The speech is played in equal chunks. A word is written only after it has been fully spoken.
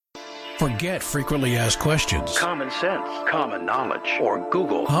Forget frequently asked questions. Common sense, common knowledge, or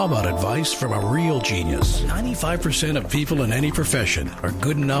Google. How about advice from a real genius? 95% of people in any profession are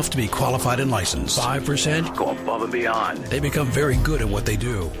good enough to be qualified and licensed. 5% go above and beyond. They become very good at what they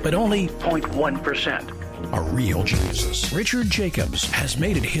do, but only 0.1% are real geniuses. Richard Jacobs has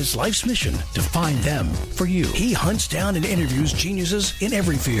made it his life's mission to find them for you. He hunts down and interviews geniuses in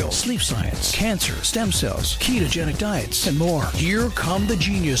every field: sleep science, cancer, stem cells, ketogenic diets, and more. Here come the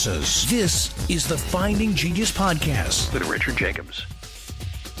geniuses. This is the Finding Genius Podcast with Richard Jacobs.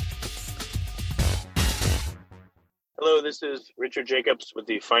 Hello, this is Richard Jacobs with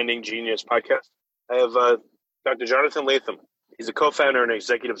the Finding Genius Podcast. I have Dr. Jonathan Latham. He's a co-founder and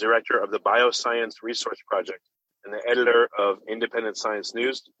executive director of the Bioscience Resource Project and the editor of Independent Science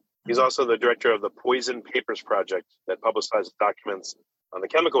News. He's also the director of the Poison Papers Project that publicizes documents on the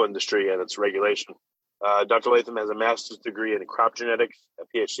chemical industry and its regulation. Dr. Latham has a master's degree in crop genetics, a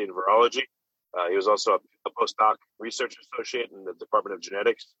PhD in virology. He was also a postdoc research associate in the Department of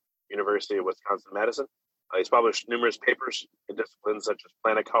Genetics, University of Wisconsin-Madison. He's published numerous papers in disciplines such as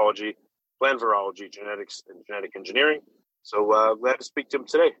plant ecology, plant virology, genetics, and genetic engineering. So glad to speak to him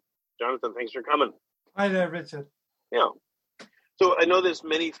today. Jonathan, thanks for coming. Hi there, Richard. Yeah. So I know there's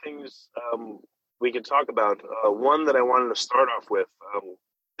many things we can talk about. One that I wanted to start off with,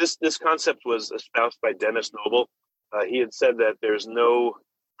 this concept was espoused by Dennis Noble. He had said that there's no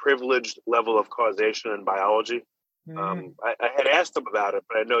privileged level of causation in biology. I had asked him about it,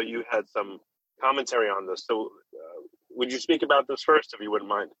 but I know you had some commentary on this. So would you speak about this first, if you wouldn't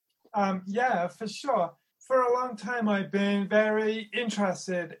mind? Yeah, for sure. For a long time, I've been very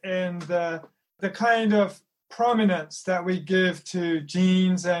interested in the kind of prominence that we give to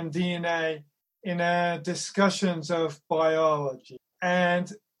genes and DNA in our discussions of biology. And,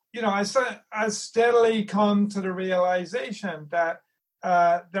 you know, I steadily come to the realization that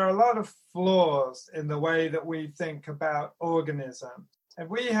there are a lot of flaws in the way that we think about organisms. And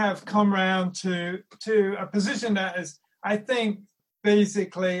we have come around to a position that is, I think,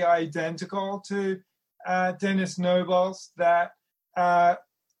 basically identical to Dennis Noble's, that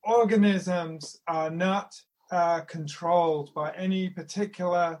organisms are not controlled by any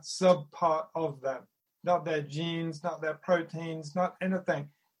particular subpart of them, not their genes, not their proteins, not anything,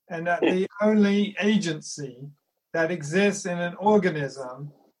 and that the only agency that exists in an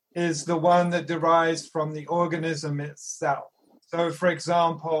organism is the one that derives from the organism itself. So, for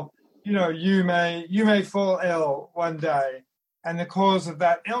example, you know, you may fall ill one day, and the cause of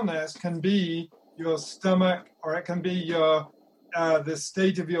that illness can be your stomach, or it can be your the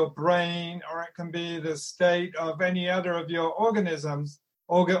state of your brain, or it can be the state of any other of your organs,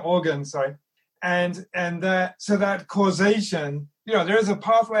 and that causation, you know, there is a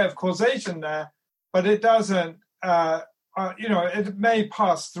pathway of causation there, but it doesn't, it may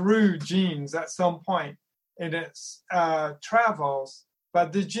pass through genes at some point in its travels,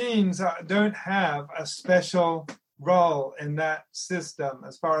 but the genes don't have a special role in that system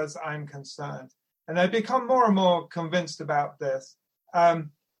as far as I'm concerned. And I've become more and more convinced about this. And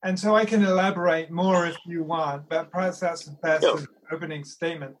so I can elaborate more if you want, but perhaps that's the best opening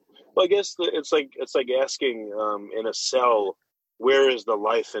statement. Well, I guess it's like asking in a cell, where is the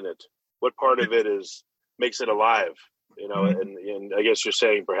life in it? What part of it makes it alive? You know, and I guess you're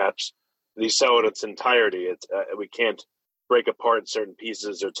saying perhaps the cell in its entirety, we can't break apart certain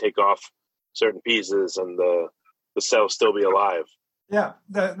pieces or take off certain pieces and the cell still be alive. Yeah,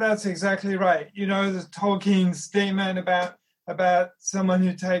 that's exactly right. You know, the Tolkien statement about someone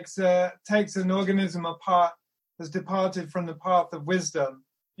who takes an organism apart has departed from the path of wisdom.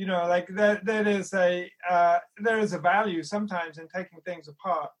 You know, like there is a value sometimes in taking things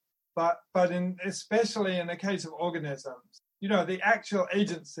apart, but especially in the case of organisms, you know, the actual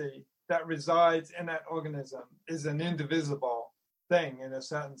agency that resides in that organism is an indivisible thing in a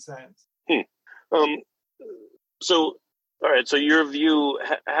certain sense. So, all right. So your view,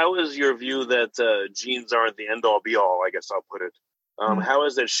 how is your view that genes aren't the end all be all, I guess I'll put it. How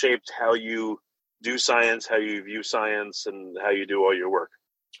has it shaped how you do science, how you view science, and how you do all your work?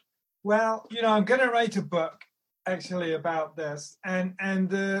 Well, you know, I'm going to write a book actually about this. And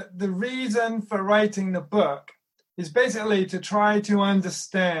the reason for writing the book is basically to try to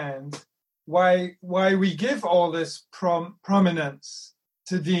understand why we give all this prominence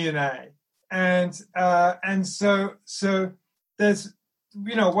to DNA. And so there's,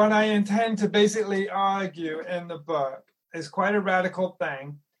 you know, what I intend to basically argue in the book is quite a radical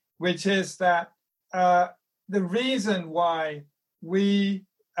thing, which is that the reason why we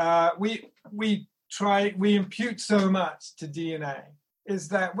impute so much to DNA is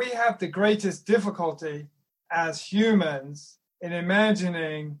that we have the greatest difficulty as humans in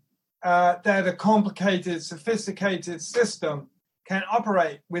imagining that a complicated, sophisticated system can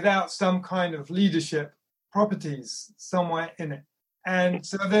operate without some kind of leadership properties somewhere in it. And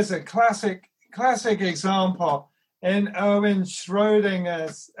so there's a classic example in Erwin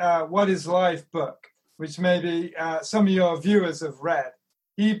Schrödinger's What is Life book, which maybe some of your viewers have read.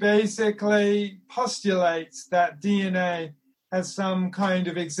 He basically postulates that DNA has some kind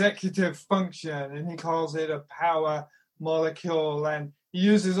of executive function, and he calls it a power molecule. And he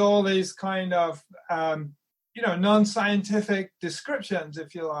uses all these kind of, non-scientific descriptions,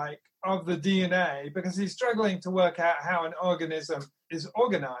 if you like, of the DNA, because he's struggling to work out how an organism is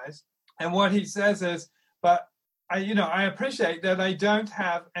organized. And what he says is, but I appreciate that I don't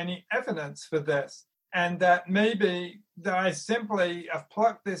have any evidence for this, and that maybe that I simply have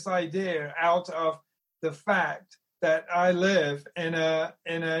plucked this idea out of the fact that I live in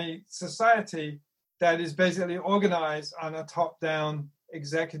a society that is basically organized on a top-down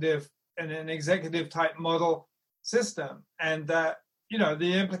executive and an executive type model system. And that,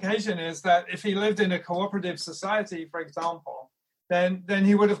 the implication is that if he lived in a cooperative society, for example, then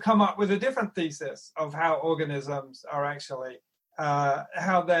he would have come up with a different thesis of how organisms are actually,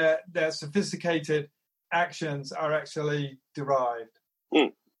 how their sophisticated actions are actually derived.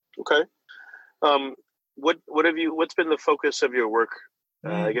 Okay. What's been the focus of your work?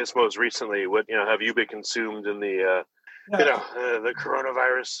 I guess most recently, what have you been consumed in the the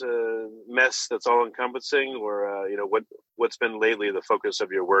coronavirus mess that's all encompassing, or what's been lately the focus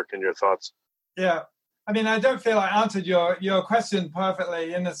of your work and your thoughts? Yeah, I mean, I don't feel I answered your question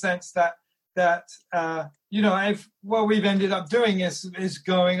perfectly in the sense that what we've ended up doing is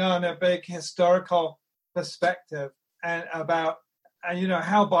going on a big historical perspective and about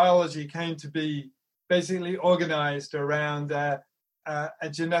how biology came to be basically organized around a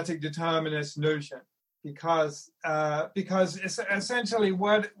genetic determinist notion, because it's essentially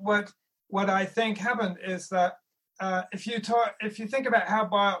what I think happened is that if you think about how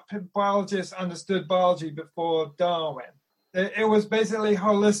biologists understood biology before Darwin, it was basically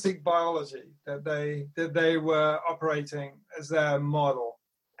holistic biology that they were operating as their model,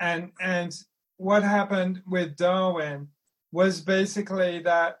 and what happened with Darwin was basically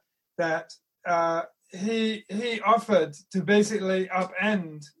that he offered to basically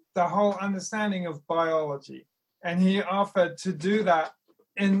upend the whole understanding of biology, and he offered to do that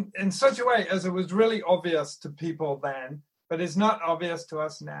in such a way as it was really obvious to people then, but is not obvious to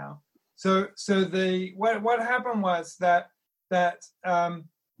us now. So what happened was that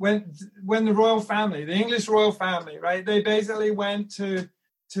when the royal family, the English royal family, right, they basically went to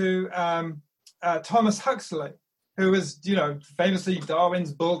Thomas Huxley, who was famously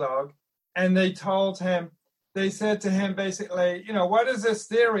Darwin's bulldog, and they said to him basically, what does this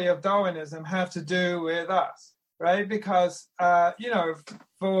theory of Darwinism have to do with us, right? Because,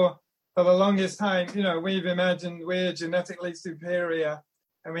 for the longest time, we've imagined we're genetically superior,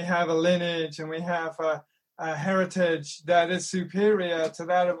 and we have a lineage, and we have a heritage that is superior to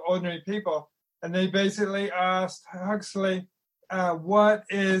that of ordinary people. And they basically asked Huxley, what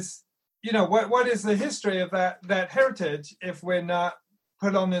is the history of that heritage if we're not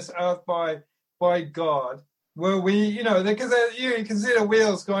put on this earth by God? Were we, because you can see the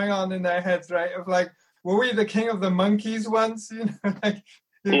wheels going on in their heads, right? Of like, were we the king of the monkeys once?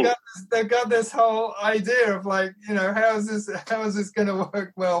 They've got this whole idea of like, how is this going to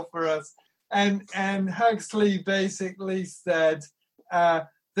work well for us? And Huxley basically said that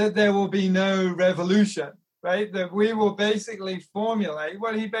there will be no revolution, right? That we will basically formulate.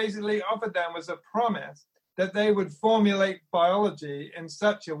 What he basically offered them was a promise that they would formulate biology in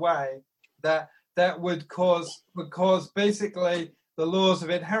such a way that would cause basically the laws of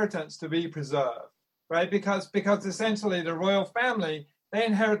inheritance to be preserved, right? Because essentially the royal family, they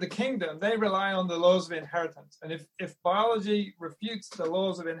inherit the kingdom. They rely on the laws of inheritance. And if biology refutes the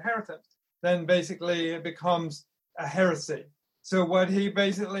laws of inheritance, then basically it becomes a heresy. So what he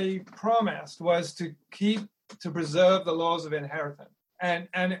basically promised was to preserve the laws of inheritance. And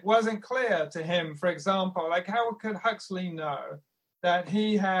it wasn't clear to him, for example, like how could Huxley know that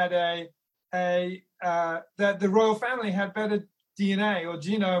he had that the royal family had better DNA or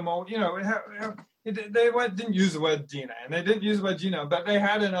genome, or they didn't use the word DNA and they didn't use the word genome, but they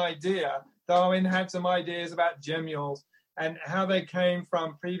had an idea. Darwin had some ideas about gemmules and how they came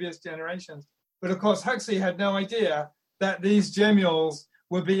from previous generations. But of course, Huxley had no idea that these gemmules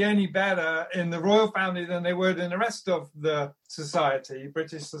would be any better in the royal family than they would in the rest of the society,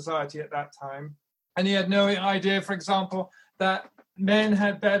 British society at that time. And he had no idea, for example, that men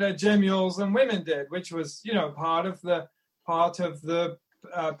had better gemmules than women did, which was, part of the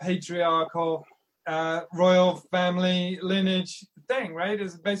patriarchal royal family lineage thing, right?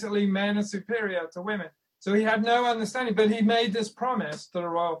 It's basically men are superior to women. So he had no understanding, but he made this promise to the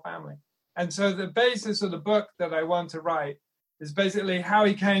royal family. And so the basis of the book that I want to write is basically how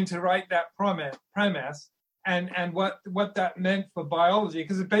he came to write that premise and what that meant for biology,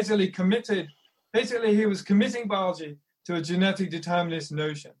 because it basically he was committing biology to a genetic determinist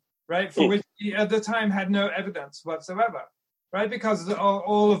notion, right? For which he at the time had no evidence whatsoever, right? Because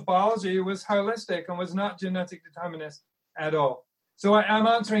all of biology was holistic and was not genetic determinist at all. So I'm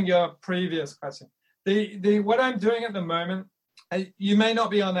answering your previous question. The what I'm doing at the moment, you may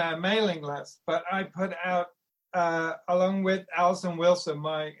not be on our mailing list, but I put out, along with Alison Wilson,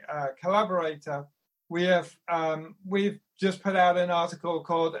 my collaborator, we've just put out an article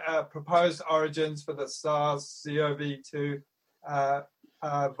called Proposed Origins for the SARS-CoV-2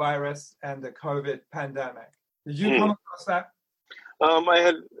 virus and the COVID pandemic. Did you come across that? I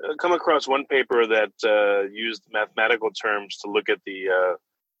had come across one paper that used mathematical terms to look at the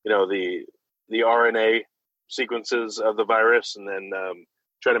RNA sequences of the virus, and then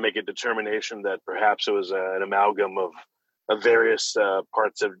try to make a determination that perhaps it was an amalgam of various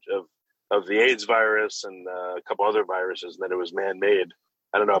parts of the AIDS virus and a couple other viruses, and that it was man-made.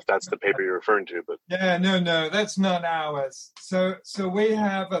 I don't know if that's the paper you're referring to, but yeah, no, that's not ours. So we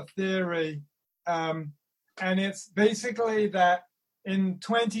have a theory, and it's basically that in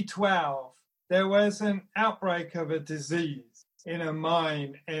 2012 there was an outbreak of a disease in a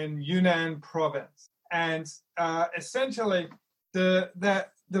mine in Yunnan province, and essentially the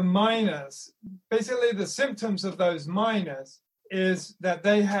miners, basically the symptoms of those miners is that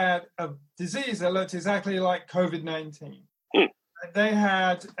they had a disease that looked exactly like COVID-19. They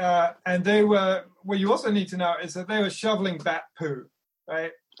had, and they were, what you also need to know is that they were shoveling bat poo,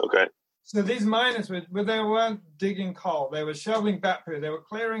 right? Okay. So these miners, they weren't digging coal. They were shoveling bat poo. They were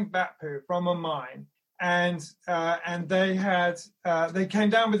clearing bat poo from a mine. And they came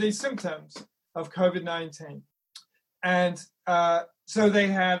down with these symptoms of COVID-19. And so they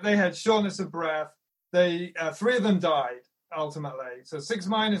had shortness of breath. 3 of them died ultimately. So 6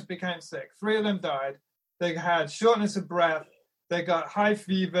 miners became sick. 3 of them died. They had shortness of breath. They got high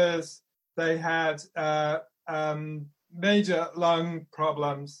fevers. They had major lung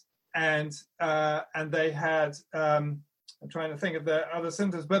problems, and they had I'm trying to think of the other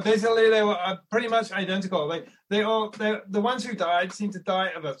symptoms, but basically they were pretty much identical. The ones who died seemed to die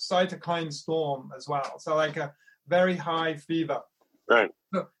of a cytokine storm as well, so like a very high fever. Right.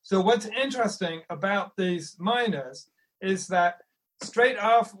 So what's interesting about these miners is that straight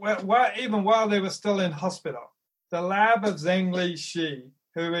off, even while they were still in hospital, the lab of Zhengli Shi,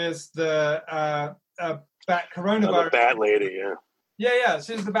 who is the bat coronavirus. The bat lady, yeah. Yeah,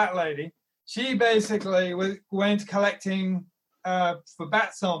 she's the bat lady. She basically went collecting for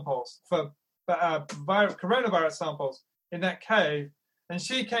bat samples, for coronavirus samples in that cave, and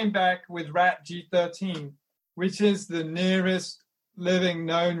she came back with rat G13, which is the nearest living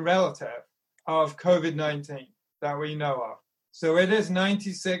known relative of COVID-19 that we know of. So it is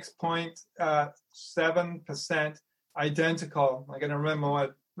 96.7% identical. I'm going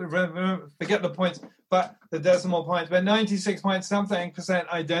to forget the points, but the decimal points, but 96-point-something%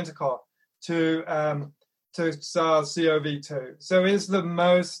 identical to SARS-CoV-2. So it's the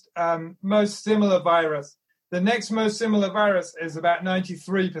most similar virus. The next most similar virus is about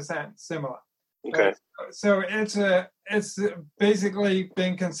 93% similar. Okay. So it's basically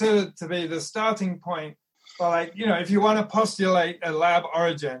been considered to be the starting point. Or if you want to postulate a lab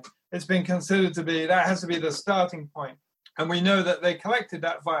origin, it's been considered to be, that has to be the starting point. And we know that they collected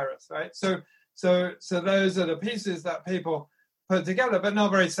that virus, right? So those are the pieces that people put together, but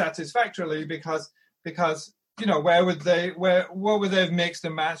not very satisfactorily because what would they have mixed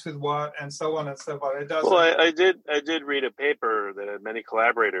and matched with what, and so on and so forth. It doesn't. Well, I did read a paper that had many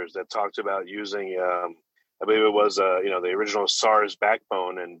collaborators that talked about using, I believe it was the original SARS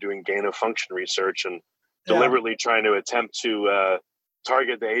backbone and doing gain of function research and deliberately trying to attempt to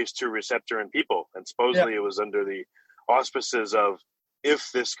target the ACE2 receptor in people, and supposedly it was under the auspices of if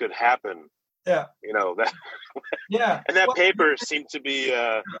this could happen. Yeah. That. Yeah. And that paper seemed to be,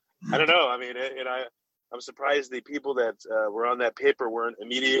 I don't know. I mean, I'm surprised the people that were on that paper weren't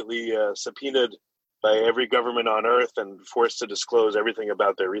immediately subpoenaed by every government on earth and forced to disclose everything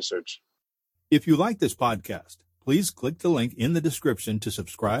about their research. If you like this podcast, please click the link in the description to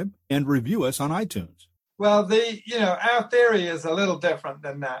subscribe and review us on iTunes. Well, our theory is a little different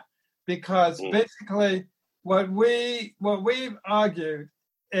than that, because basically what we've argued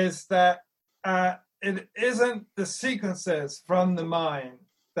is that it isn't the sequences from the mine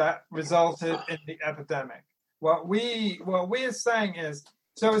that resulted in the epidemic. What we are saying is,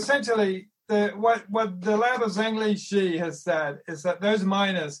 so essentially what the lab of Zhengli Shi has said is that those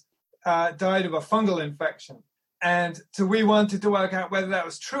miners died of a fungal infection. And so we wanted to work out whether that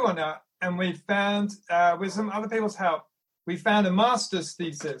was true or not. And we found, with some other people's help, we found a master's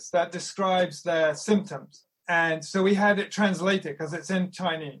thesis that describes their symptoms. And so we had it translated because it's in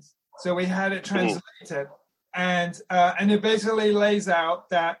Chinese. So we had it translated. And it basically lays out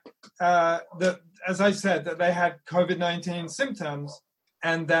that, as I said, that they had COVID-19 symptoms,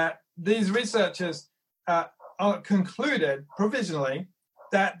 and that these researchers concluded provisionally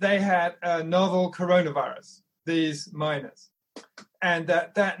that they had a novel coronavirus, these miners, and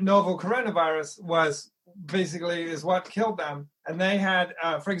that novel coronavirus was basically is what killed them. And they had,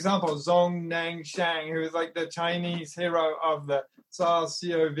 for example, Zhong Nangshang, who was like the Chinese hero of the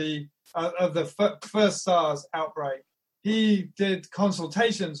SARS-CoV, of the first SARS outbreak. He did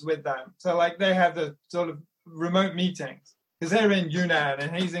consultations with them. So like they had the sort of remote meetings, because they're in Yunnan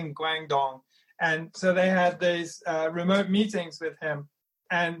and he's in Guangdong. And so they had these remote meetings with him.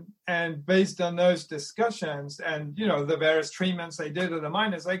 And based on those discussions and, the various treatments they did of the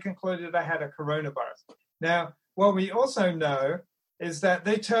miners, they concluded they had a coronavirus. Now, what we also know is that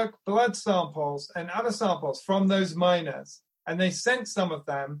they took blood samples and other samples from those miners, and they sent some of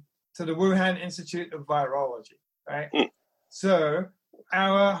them to the Wuhan Institute of Virology, right? So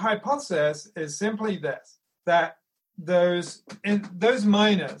our hypothesis is simply this, that those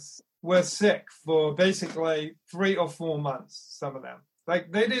miners were sick for basically 3 or 4 months, some of them.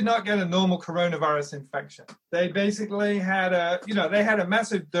 Like they did not get a normal coronavirus infection. They basically had a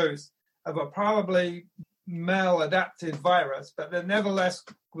massive dose of a probably maladapted virus, but that nevertheless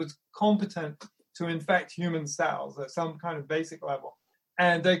was competent to infect human cells at some kind of basic level.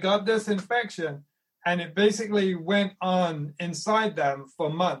 And they got this infection, and it basically went on inside them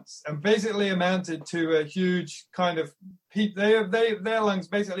for months, and basically amounted to a huge kind of their lungs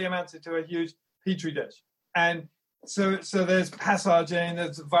basically amounted to a huge petri dish. And so there's passaging,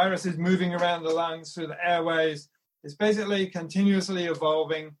 there's viruses moving around the lungs through the airways. It's basically continuously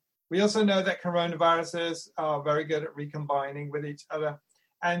evolving. We also know that coronaviruses are very good at recombining with each other.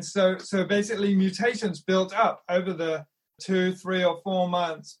 And so basically mutations built up over the 2, 3, or 4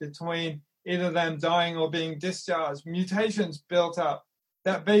 months between either them dying or being discharged. Mutations built up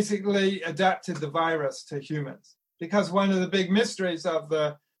that basically adapted the virus to humans. Because one of the big mysteries of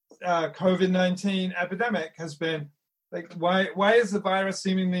the COVID-19 epidemic has been, like, why is the virus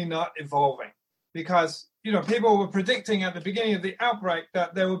seemingly not evolving? Because, people were predicting at the beginning of the outbreak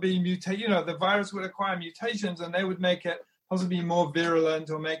that there would be the virus would acquire mutations and they would make it possibly more virulent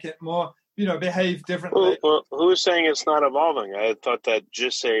or make it more, behave differently. Well, who's saying it's not evolving? I thought that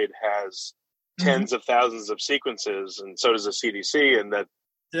GISAID has tens of thousands of sequences, and so does the CDC, and that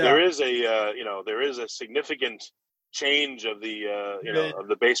there is a significant change of the of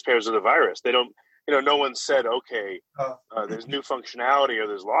the base pairs of the virus. They don't, no one said, okay, there's new functionality or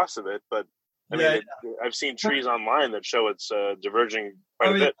there's loss of it, but I've seen trees online that show it's diverging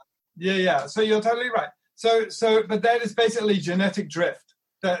quite a bit. Yeah. So you're totally right. So, but that is basically genetic drift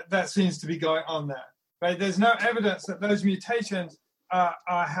that seems to be going on there, right? There's no evidence that those mutations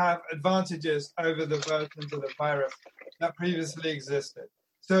have advantages over the versions of the virus that previously existed.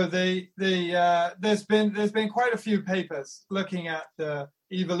 So there's been quite a few papers looking at the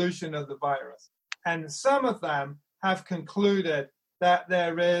evolution of the virus, and some of them have concluded that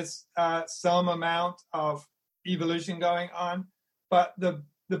there is some amount of evolution going on, but the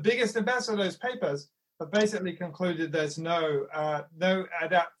biggest and best of those papers have basically concluded there's no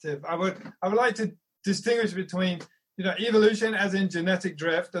adaptive. I would like to distinguish between evolution as in genetic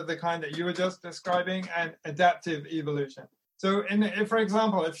drift of the kind that you were just describing and adaptive evolution. So, for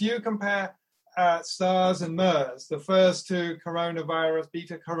example, if you compare SARS and MERS, the first two coronavirus,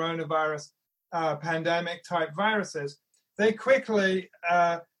 beta coronavirus pandemic type viruses, they quickly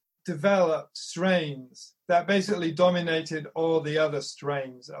developed strains that basically dominated all the other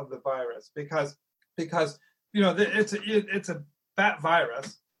strains of the virus because it's a bat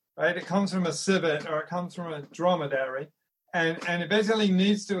virus, right? It comes from a civet or it comes from a dromedary, and it basically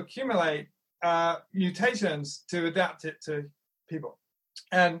needs to accumulate mutations to adapt it to people.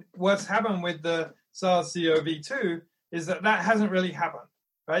 And what's happened with the SARS-CoV-2 is that hasn't really happened,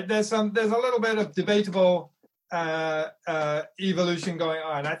 right? There's a little bit of debatable evolution going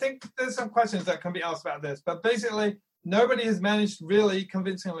on. I think there's some questions that can be asked about this, but basically nobody has managed really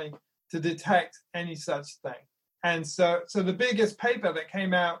convincingly to detect any such thing. And so the biggest paper that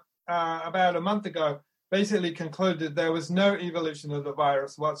came out about a month ago basically concluded there was no evolution of the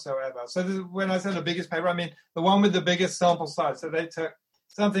virus whatsoever. So when I say the biggest paper, I mean the one with the biggest sample size. So they took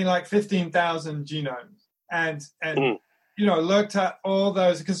something like 15,000 genomes and looked at all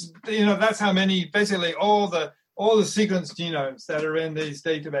those, because that's how many, basically all the sequence genomes that are in these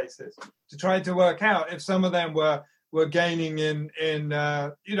databases, to try to work out if some of them were gaining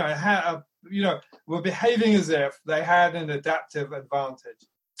were behaving as if they had an adaptive advantage,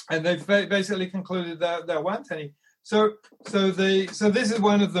 and they basically concluded that there weren't any. So this is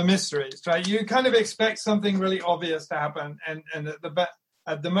one of the mysteries, right? You kind of expect something really obvious to happen, and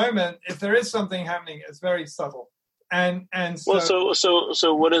at the moment, if there is something happening, it's very subtle. And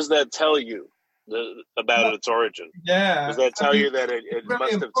so what does that tell you about its origin? Yeah, does that tell you that it really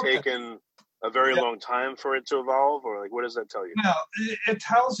must have important. taken a very long time for it to evolve, or like what does that tell you? Well, it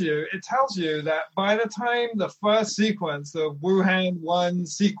tells you that by the time the first sequence, the Wuhan 1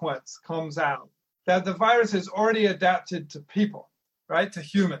 sequence, comes out, that the virus is already adapted to people, right, to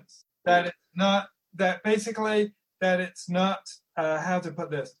humans. That it's not how to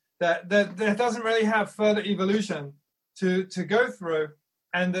put this, that it doesn't really have further evolution to go through,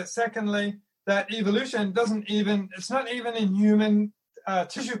 and that secondly, that evolution it's not even in human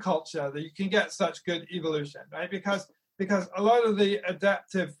tissue culture that you can get such good evolution, right? Because a lot of the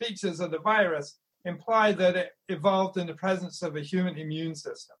adaptive features of the virus imply that it evolved in the presence of a human immune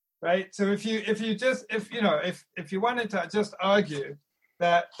system, right? So if you wanted to just argue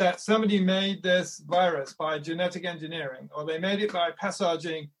that somebody made this virus by genetic engineering, or they made it by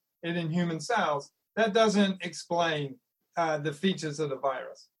passaging it in human cells, that doesn't explain the features of the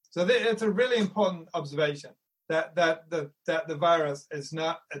virus. So it's a really important observation that the virus is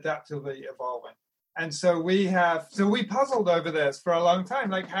not adaptively evolving. And so we puzzled over this for a long time.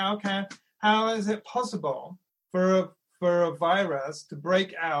 Like, how is it possible for a virus to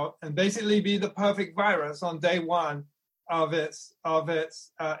break out and basically be the perfect virus on day one of its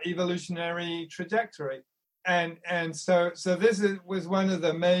evolutionary trajectory? And so this was one of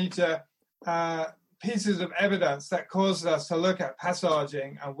the major pieces of evidence that caused us to look at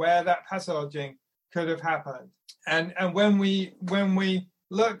passaging and where that passaging could have happened. And when we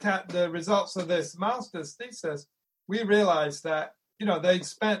looked at the results of this master's thesis, we realized that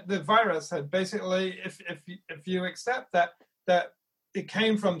the virus had basically, if you accept that it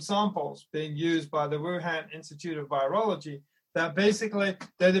came from samples being used by the Wuhan Institute of Virology, that basically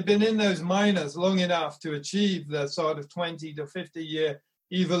that had been in those miners long enough to achieve the sort of 20 to 50 year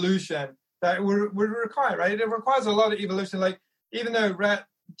evolution that would require, right? It requires a lot of evolution. Like, even though rat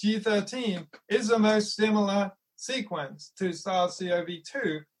G13 is the most similar sequence to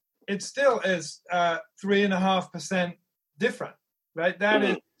SARS-CoV-2, it still is 3.5% different, right? That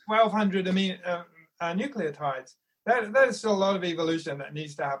is 1,200 nucleotides. That is still a lot of evolution that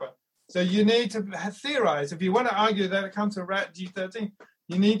needs to happen. So you need to theorize. If you want to argue that it comes to rat G13,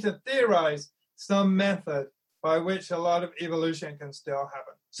 you need to theorize some method by which a lot of evolution can still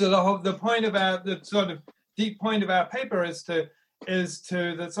happen. So the point about the sort of deep point of our paper is to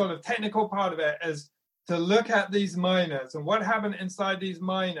the sort of technical part of it is to look at these miners and what happened inside these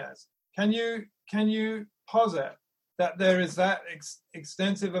miners. Can you posit that there is that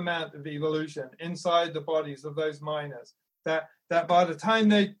extensive amount of evolution inside the bodies of those miners, that by the time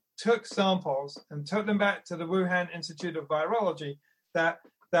they took samples and took them back to the Wuhan Institute of Virology, that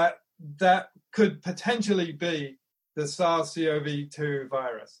could potentially be the SARS-CoV-2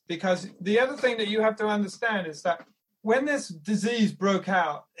 virus? Because the other thing that you have to understand is that when this disease broke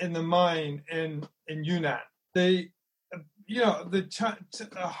out in the mine in Yunnan, the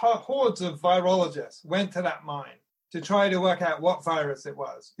hordes of virologists went to that mine to try to work out what virus it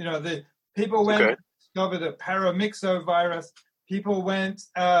was. The people went and discovered a paramyxovirus. People went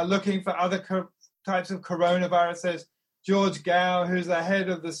looking for other types of coronaviruses. George Gao, who's the head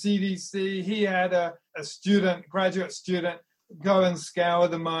of the CDC, he had a graduate student, go and scour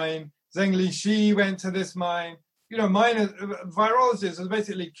the mine. Zheng Liqi went to this mine. Virologists are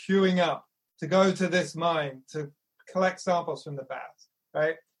basically queuing up to go to this mine to collect samples from the bats,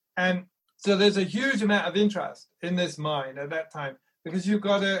 right? And so there's a huge amount of interest in this mine at that time, because you've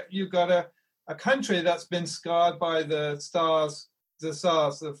got a country that's been scarred by the first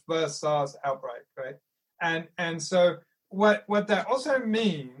SARS outbreak, right? And so what that also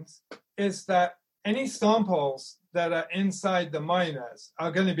means is that any samples that are inside the miners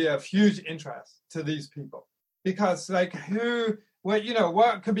are going to be of huge interest to these people, because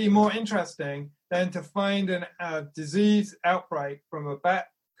what could be more interesting than to find a disease outbreak from a bat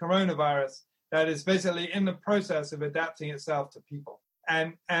coronavirus that is basically in the process of adapting itself to people.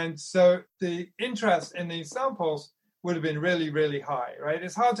 And so the interest in these samples would have been really, really high, right?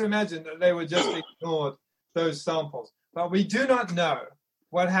 It's hard to imagine that they would just ignored those samples. But we do not know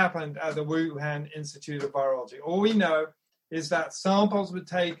what happened at the Wuhan Institute of Virology. All we know is that samples were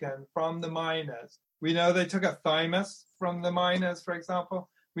taken from the miners. We know they took a thymus from the miners, for example.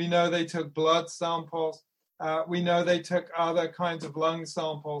 We know they took blood samples. We know they took other kinds of lung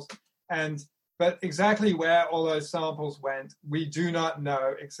samples. But exactly where all those samples went, we do not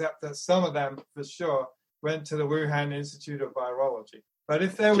know, except that some of them, for sure, went to the Wuhan Institute of Virology. But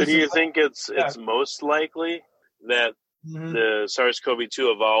if there was, do you think it's most likely that the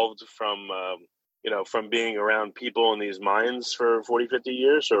SARS-CoV-2 evolved from from being around people in these mines for 40, 50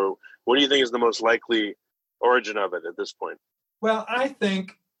 years, or what do you think is the most likely origin of it at this point? Well, I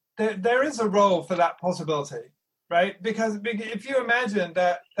think there is a role for that possibility. Right, because if you imagine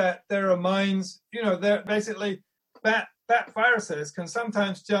that there are mines, they're basically bat viruses can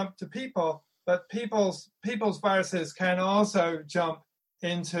sometimes jump to people, but people's viruses can also jump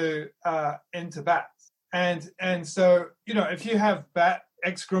into bats, and so if you have bat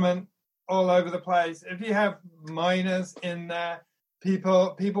excrement all over the place, if you have miners in there,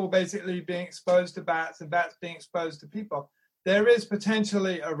 people basically being exposed to bats and bats being exposed to people, there is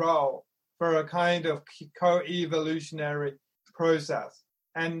potentially a role for a kind of co-evolutionary process.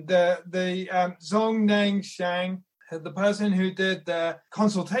 And the Zhongneng Shang, the person who did the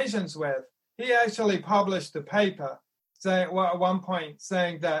consultations with, he actually published a paper saying, at one point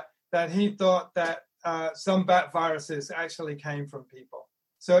saying that he thought that some bat viruses actually came from people.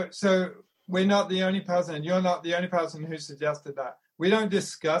 So we're not the only person, and you're not the only person who suggested that. We don't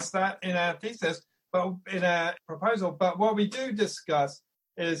discuss that in our thesis, but in our proposal. But what we do discuss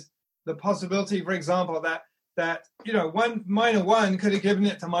is the possibility, for example, that one miner one could have given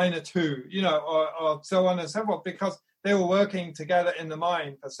it to miner two, or so on and so forth, because they were working together in the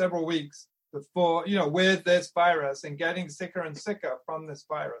mine for several weeks before, with this virus and getting sicker and sicker from this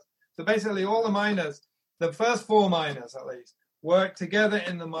virus. So basically, all the miners, the first 4 miners at least, worked together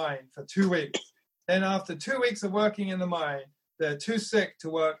in the mine for 2 weeks. Then after 2 weeks of working in the mine, they're too sick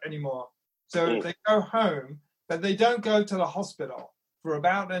to work anymore. So they go home, but they don't go to the hospital for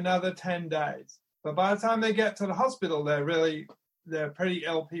about another 10 days. But by the time they get to the hospital, they're pretty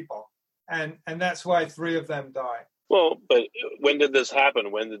ill people. And that's why 3 of them die. Well, but when did this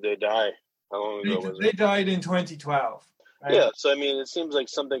happen? When did they die? How long ago was it? They died in 2012. Right? Yeah, so I mean, it seems like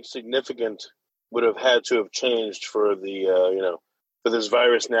something significant would have had to have changed for the, for this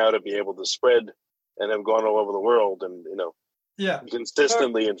virus now to be able to spread and have gone all over the world and,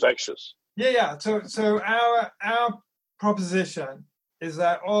 consistently infectious. Yeah. So our proposition is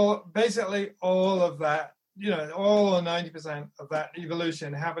that all of that, all or 90% of that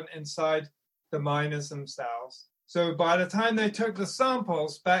evolution happened inside the miners themselves. So by the time they took the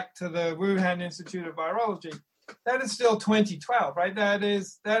samples back to the Wuhan Institute of Virology, that is still 2012, right? That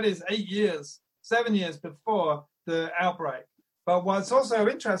is 7 years before the outbreak. But what's also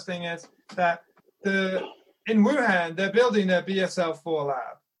interesting is that in Wuhan, they're building their BSL-4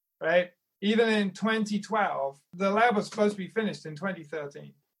 lab, right? Even in 2012, the lab was supposed to be finished in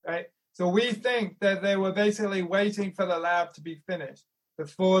 2013, right? So we think that they were basically waiting for the lab to be finished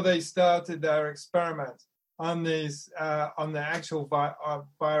before they started their experiments on these, on the actual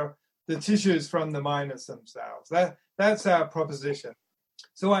the tissues from the miners themselves. That's our proposition.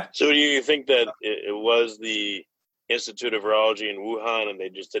 So do you think that it was the Institute of Virology in Wuhan and they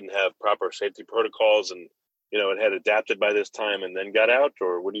just didn't have proper safety protocols and it had adapted by this time and then got out,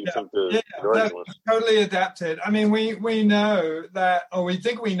 or what do you think the origin was? Totally adapted. I mean, we know that, or we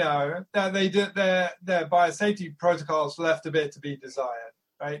think we know that they did their biosafety protocols left a bit to be desired,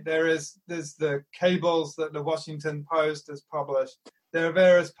 right? There's the cables that the Washington Post has published. There are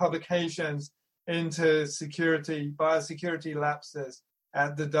various publications into biosecurity lapses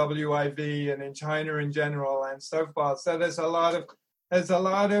at the WIV and in China in general and so forth. So there's a lot of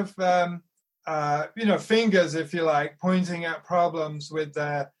fingers, if you like, pointing at problems with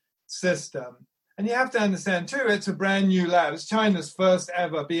their system. And you have to understand, too, it's a brand new lab. It's China's first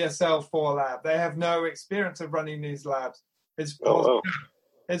ever BSL-4 lab. They have no experience of running these labs. It's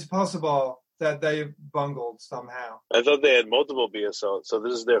possible that they bungled somehow. I thought they had multiple BSL. So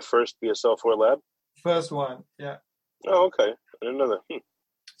this is their first BSL-4 lab? First one, yeah. Oh, okay. I didn't know that.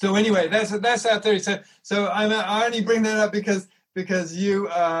 So anyway, that's our theory. So I only bring that up because you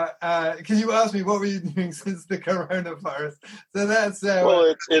asked me what were you doing since the coronavirus. So that's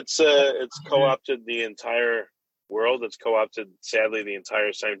it's co-opted the entire world. It's co-opted, sadly, the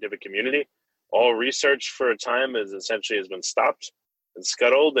entire scientific community. All research for a time has been stopped and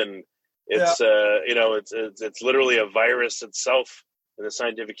scuttled, and it's literally a virus itself in the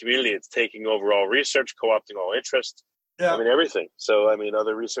scientific community. It's taking over all research, co-opting all interest. Yeah. I mean, everything. So,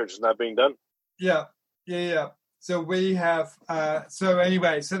 other research is not being done. Yeah. So we have, so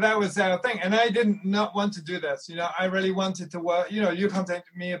that was our thing. And I did not want to do this. I really wanted to work, you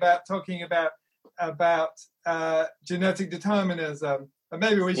contacted me about talking about about genetic determinism, and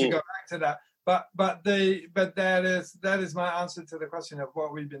maybe we should go back to that. But that is my answer to the question of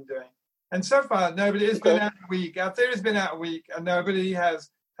what we've been doing. And so far, nobody has been out a week. Our theory's been out a week, and nobody has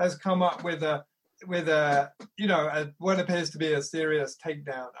come up with what appears to be a serious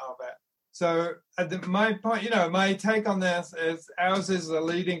takedown of it. So my point, my take on this is ours is a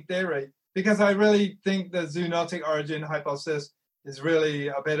leading theory, because I really think the zoonotic origin hypothesis is really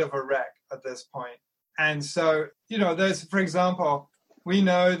a bit of a wreck at this point. And so, there's, for example, we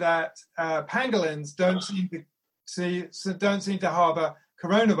know that pangolins don't seem to harbor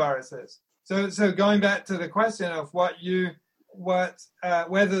coronaviruses. So going back to the question of whether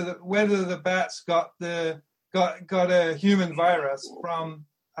the bats got a human virus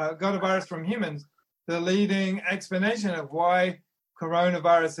got a virus from humans, the leading explanation of why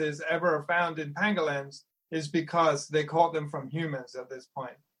coronaviruses ever are found in pangolins is because they caught them from humans at this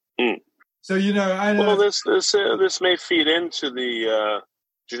point. So I know. Well, this may feed into the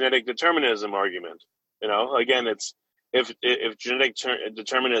genetic determinism argument. Again, it's if genetic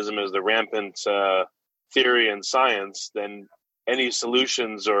determinism is the rampant theory in science, then any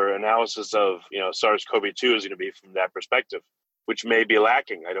solutions or analysis of SARS-CoV-2 is going to be from that perspective, which may be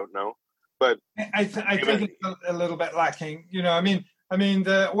lacking. I don't know, but I think it's a little bit lacking. One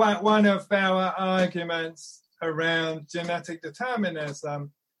of our arguments around genetic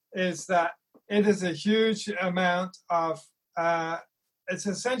determinism is that it is a huge amount of. It's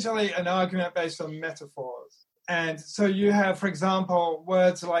essentially an argument based on metaphors. And so you have, for example,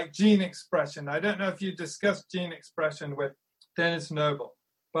 words like gene expression. I don't know if you discussed gene expression with Dennis Noble,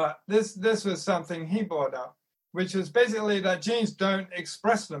 but this was something he brought up, which is basically that genes don't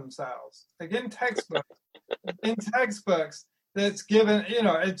express themselves. Like in textbooks, that's given,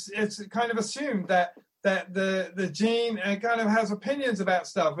 it's kind of assumed that the gene kind of has opinions about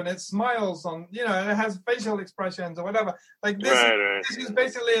stuff, and it smiles on, it has facial expressions or whatever. Like this is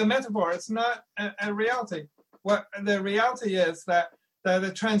basically a metaphor. It's not a reality. What the reality is that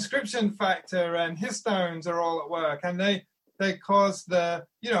the transcription factor and histones are all at work, and they cause they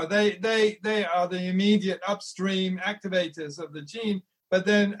are the immediate upstream activators of the gene. But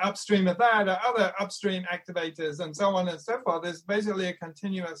then upstream of that are other upstream activators, and so on and so forth. There's basically a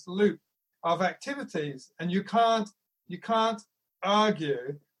continuous loop of activities, and you can't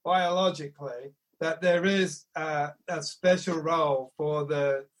argue biologically that there is a special role for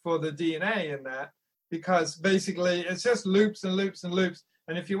the DNA in that, because basically it's just loops and loops and loops.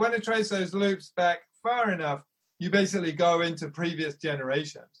 And if you want to trace those loops back far enough, you basically go into previous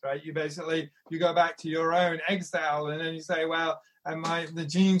generations, right? You go back to your own egg cell, and then you say, well, and the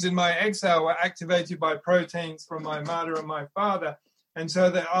genes in my egg cell were activated by proteins from my mother and my father. And so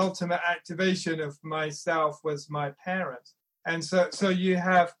the ultimate activation of myself was my parents. And so you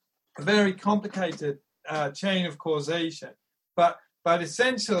have a very complicated chain of causation. But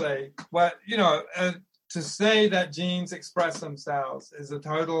essentially, to say that genes express themselves is a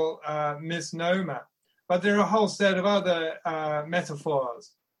total misnomer. But there are a whole set of other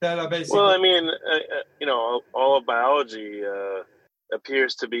metaphors that are basically... Well, all of biology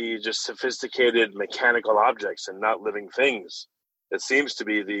appears to be just sophisticated mechanical objects and not living things. It seems to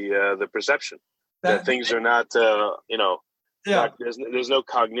be the perception that things are not, there's no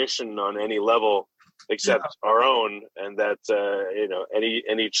cognition on any level except our own, and that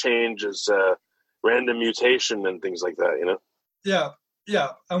any change is random mutation and things like that. Yeah,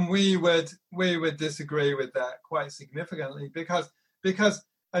 and we would disagree with that quite significantly because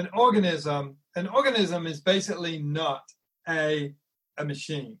an organism is basically not a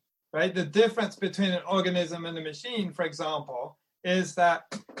machine, right? The difference between an organism and a machine, for example, is that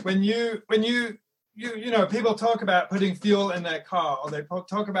when you people talk about putting fuel in their car, or they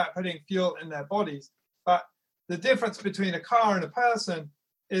talk about putting fuel in their bodies, but the difference between a car and a person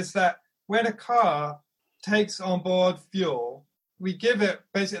is that when a car takes on board fuel, we give it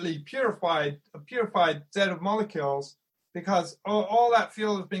basically a purified set of molecules, because all that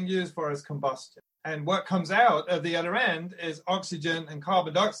fuel is being used for is combustion. And what comes out at the other end is oxygen and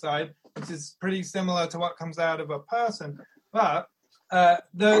carbon dioxide, which is pretty similar to what comes out of a person. But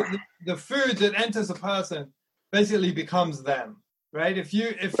the food that enters a person basically becomes them, right? If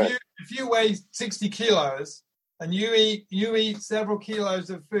you weigh 60 kilos and you eat several kilos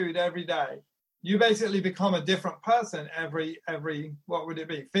of food every day, you basically become a different person every what would it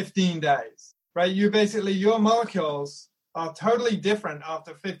be, 15 days, right? Your molecules are totally different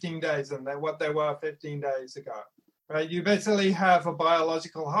after 15 days than what they were 15 days ago, right? You basically have a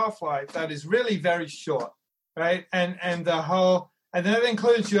biological half-life that is really very short, right? And that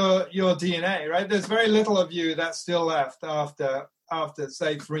includes your DNA, right? There's very little of you that's still left after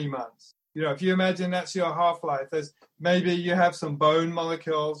say 3 months. If you imagine that's your half-life, there's maybe you have some bone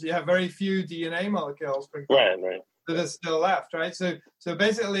molecules, you have very few DNA molecules, for example, right. that are still left, right? So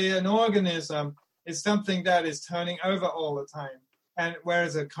basically an organism is something that is turning over all the time. And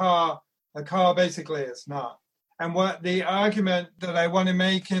whereas a car basically is not. And what the argument that I want to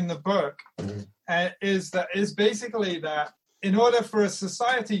make in the book is basically that in order for a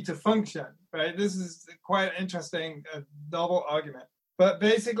society to function, right? This is quite interesting, novel argument. But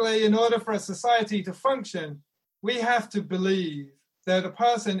basically, in order for a society to function, we have to believe that a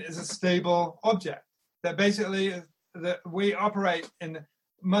person is a stable object. That basically that we operate in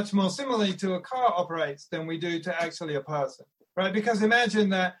much more similarly to a car operates than we do to actually a person, right? Because imagine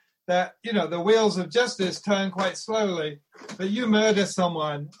that the wheels of justice turn quite slowly, but you murder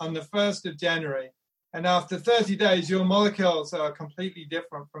someone on the 1st of January, and after 30 days, your molecules are completely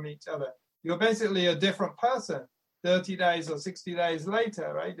different from each other. You're basically a different person 30 days or 60 days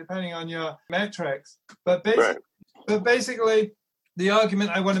later, right? Depending on your metrics. But basically, the argument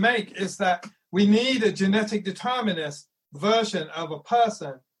I want to make is that we need a genetic determinist version of a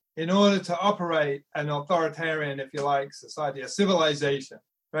person in order to operate an authoritarian, if you like, society, a civilization,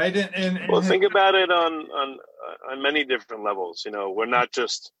 right? Think about it on many different levels. We're not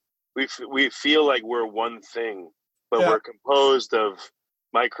just, we feel like we're one thing, but we're composed of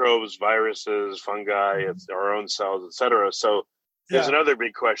microbes, viruses, fungi, it's our own cells, etc. So there's another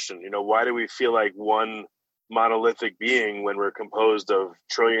big question. Why do we feel like one monolithic being when we're composed of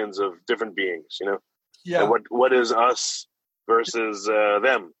trillions of different beings? And what is us versus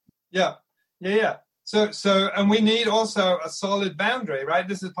them? Yeah. So and we need also a solid boundary, right?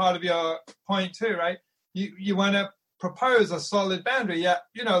 This is part of your point too, right? You want to propose a solid boundary.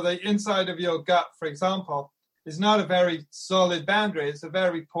 The inside of your gut, for example, is not a very solid boundary. It's a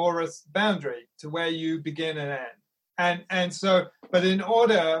very porous boundary to where you begin and end. And so, but in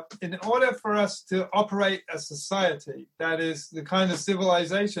order for us to operate a society that is the kind of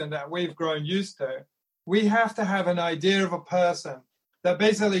civilization that we've grown used to, we have to have an idea of a person that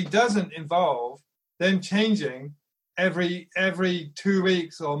basically doesn't involve them changing every 2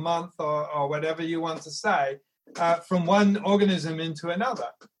 weeks or month or whatever you want to say from one organism into another,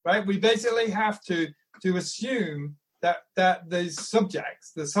 right? We basically have to assume that the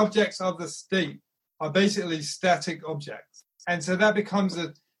subjects of the state are basically static objects. And so that becomes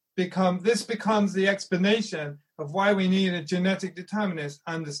the explanation of why we need a genetic determinist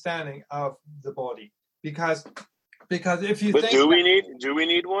understanding of the body. Because if you think, do we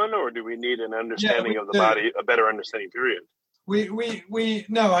need one, or do we need an understanding of the body, a better understanding, period?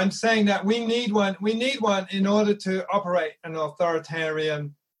 No, I'm saying that we need one in order to operate an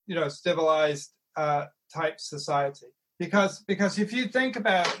authoritarian, civilized type society. Because if you think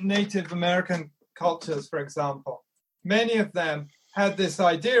about Native American cultures, for example, many of them had this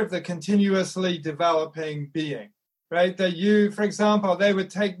idea of the continuously developing being, right? For example, they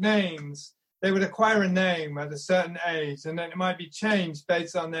would take names, they would acquire a name at a certain age, and then it might be changed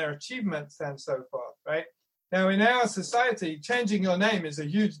based on their achievements and so forth, right? Now, in our society, changing your name is a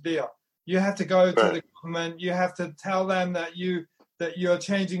huge deal. You have to go to the government, you have to tell them that you're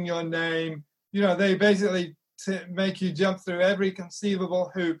changing your name. They basically make you jump through every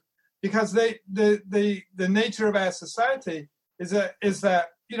conceivable hoop, because the nature of our society is that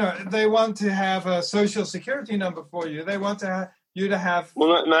they want to have a social security number for you. They want you to have.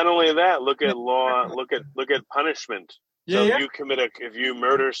 Well, not only that. Look at law. Look at punishment. So if you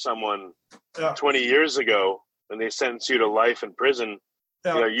murder someone 20 years ago and they sentence you to life in prison,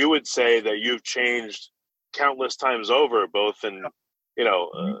 you would say that you've changed countless times over, both in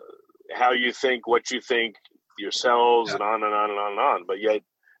how you think, what you think, your cells, and on and on and on and on. But yet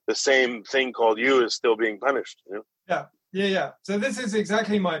the same thing called you is still being punished. Yeah. So this is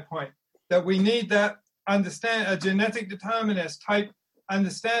exactly my point, that we need that a genetic determinist type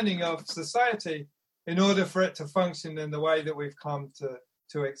understanding of society in order for it to function in the way that we've come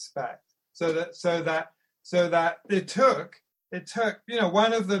to expect. So that it took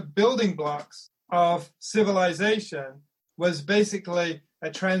one of the building blocks of civilization was basically a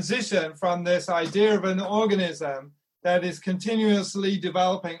transition from this idea of an organism that is continuously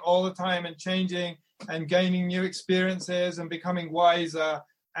developing all the time and changing and gaining new experiences and becoming wiser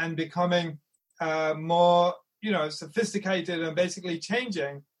and becoming more, sophisticated and basically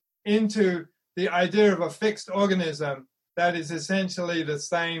changing into the idea of a fixed organism that is essentially the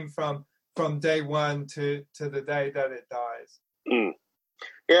same from day one to the day that it dies.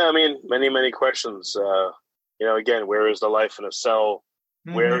 Yeah, I mean, many questions. Again, where is the life in a cell?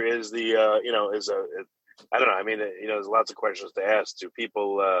 Mm-hmm. Where is the, I don't know. I mean, there's lots of questions to ask to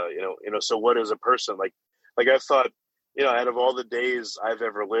people, so what is a person? Like I've thought out of all the days I've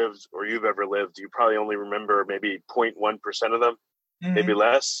ever lived or you've ever lived, you probably only remember maybe 0.1% of them, maybe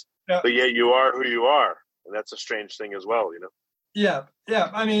less. Yeah. But yet you are who you are. And that's a strange thing as well, Yeah.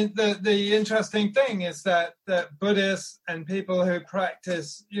 I mean, the interesting thing is that Buddhists and people who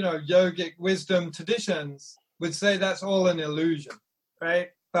practice, yogic wisdom traditions would say that's all an illusion, right?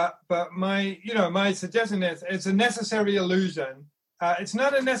 But my suggestion is it's a necessary illusion. It's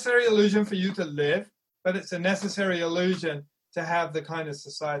not a necessary illusion for you to live, but it's a necessary illusion to have the kind of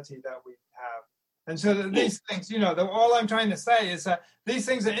society that we have. And so that these things, all I'm trying to say is that these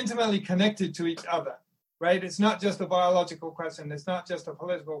things are intimately connected to each other, right? It's not just a biological question. It's not just a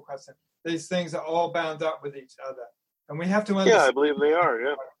political question. These things are all bound up with each other. And we have to understand. Yeah, I believe they are,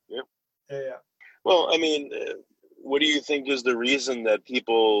 Yeah. Well, I mean, what do you think is the reason that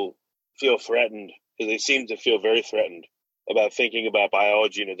people feel threatened? Because they seem to feel very threatened about thinking about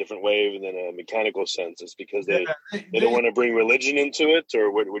biology in a different way than a mechanical sense. It's because they don't want to bring religion into it,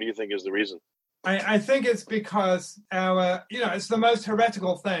 or what do you think is the reason? I think it's because it's the most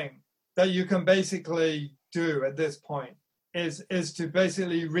heretical thing that you can basically do at this point is to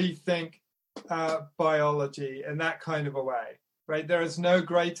basically rethink biology in that kind of a way, right? There is no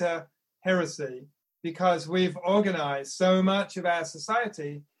greater heresy because we've organized so much of our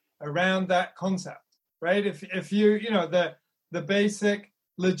society around that concept, right? If you the basic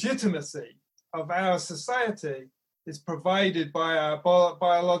legitimacy of our society is provided by our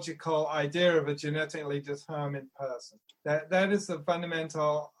biological idea of a genetically determined person. That is the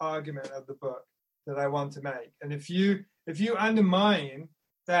fundamental argument of the book that I want to make. And if you undermine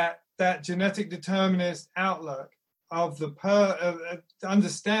that genetic determinist outlook of the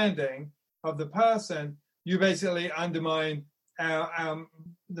understanding of the person, you basically undermine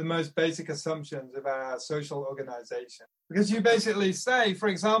the most basic assumptions of our social organization. Because you basically say, for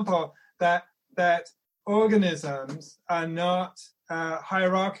example, that organisms are not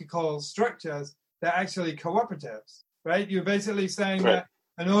hierarchical structures, they're actually cooperatives, right? You're basically saying that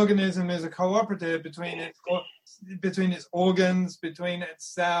an organism is a cooperative between its organs, between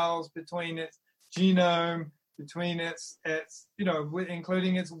its cells, between its genome, between its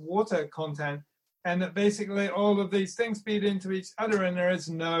including its water content, and that basically all of these things feed into each other, and there is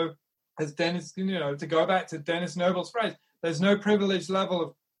no, as Dennis, to go back to Dennis Noble's phrase, there's no privileged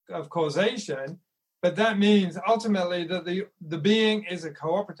level of causation, but that means ultimately that the being is a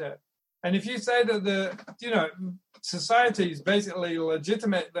cooperative. And if you say that societies basically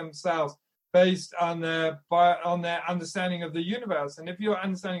legitimate themselves based on their understanding of the universe, and if your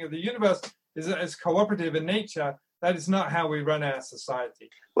understanding of the universe is cooperative in nature, that is not how we run our society.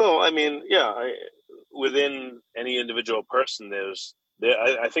 Well, I mean, within any individual person,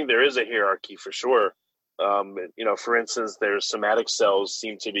 I think there is a hierarchy for sure. For instance, their somatic cells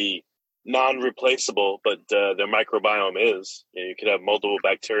seem to be non-replaceable, but their microbiome is. You could have multiple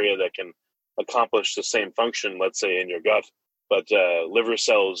bacteria that can accomplish the same function, let's say in your gut, but liver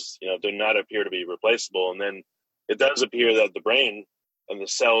cells, do not appear to be replaceable. And then it does appear that the brain and the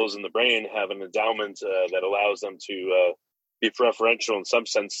cells in the brain have an endowment that allows them to be preferential in some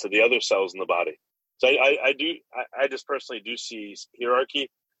sense to the other cells in the body. So I just personally do see hierarchy,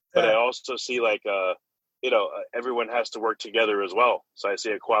 but I also see everyone has to work together as well. So I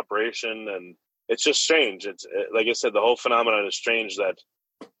see a cooperation, and it's just strange. It's like I said, the whole phenomenon is strange that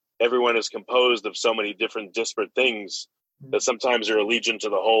everyone is composed of so many different disparate things that sometimes are allegiant to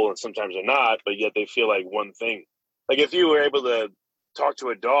the whole and sometimes are not, but yet they feel like one thing. Like if you were able to talk to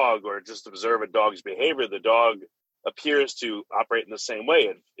a dog or just observe a dog's behavior, the dog appears to operate in the same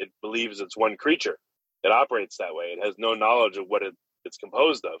way. It believes it's one creature. It operates that way. It has no knowledge of what it's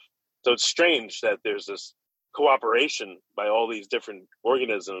composed of. So it's strange that there's this cooperation by all these different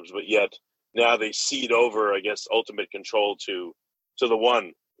organisms, but yet now they cede over, I guess, ultimate control to the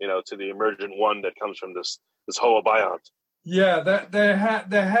one, to the emergent one that comes from this holobiont. Yeah, there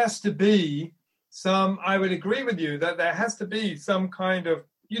has to be some, I would agree with you, that there has to be some kind of,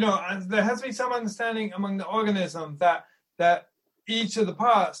 there has to be some understanding among the organism that each of the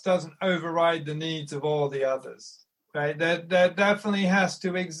parts doesn't override the needs of all the others, right? That definitely has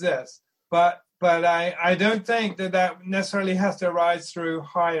to exist. But I don't think that necessarily has to arise through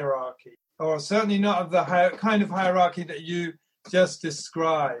hierarchy, or certainly not of the kind of hierarchy that you just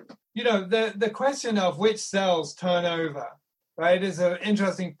described. The question of which cells turn over, right, is an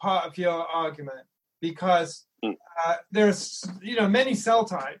interesting part of your argument, because there's, many cell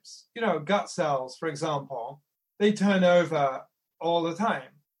types, gut cells, for example, they turn over all the time.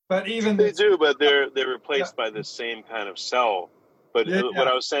 But even they do, but they're replaced by the same kind of cell. But what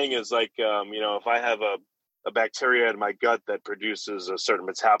I was saying is if I have a bacteria in my gut that produces a certain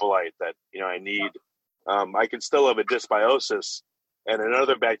metabolite that, I need I could still have a dysbiosis, and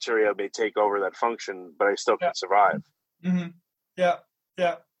another bacteria may take over that function, but I still can survive. Mm-hmm. Yeah.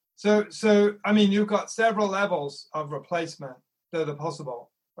 So I mean, you've got several levels of replacement that are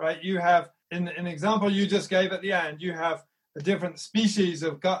possible, right? You have, in an example you just gave at the end, you have a different species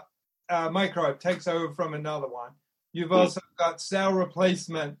of gut microbe takes over from another one. You've also got cell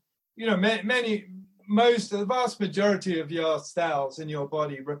replacement. You know, the vast majority of your cells in your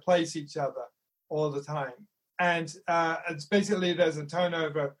body replace each other all the time. And it's basically there's a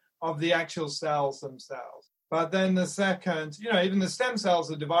turnover of the actual cells themselves. But then the second, you know, even the stem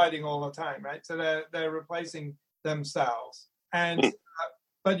cells are dividing all the time, right? So they're replacing themselves. And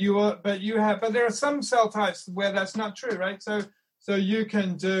but there are some cell types where that's not true, right? So you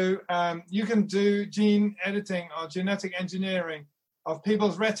can do gene editing or genetic engineering of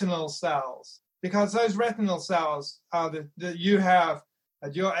people's retinal cells, because those retinal cells are that you have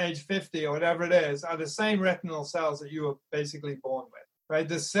at your age 50 or whatever it is, are the same retinal cells that you were basically born with, right?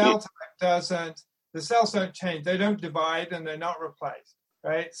 The cells don't change, they don't divide, and they're not replaced,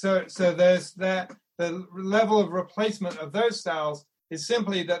 right? So there's that. The level of replacement of those cells is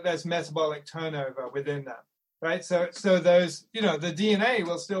simply that there's metabolic turnover within them, right? So those, you know, the DNA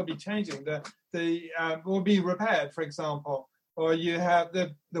will still be changing. The will be repaired, for example, or you have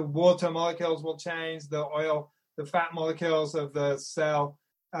the water molecules will change, the fat molecules of the cell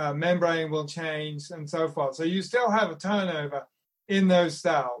membrane will change, and so forth. So you still have a turnover in those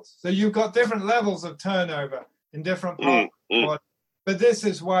cells. So you've got different levels of turnover in different parts of the body. But this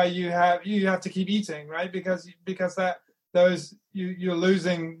is why you have to keep eating, right? Because that those you're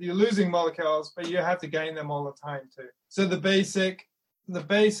losing molecules, but you have to gain them all the time too. So the basic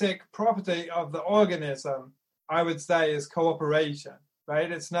property of the organism, I would say, is cooperation,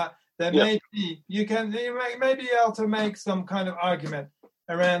 right? It's not there may be you may be able to make some kind of argument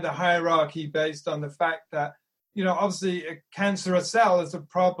around a hierarchy based on the fact that, you know, obviously a cancerous cell is a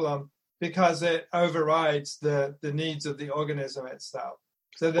problem because it overrides the needs of the organism itself.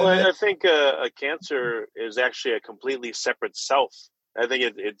 So I think a cancer is actually a completely separate self. I think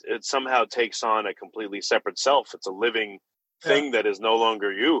it somehow takes on a completely separate self. It's a living thing that is no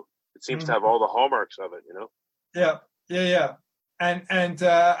longer you. It seems to have all the hallmarks of it, you know? Yeah. And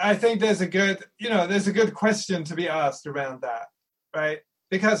I think there's a good question to be asked around that, right?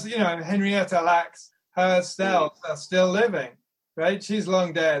 Because, you know, Henrietta Lacks, her cells are still living, right? She's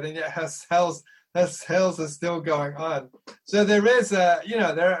long dead, and yet her cells are still going on. So there is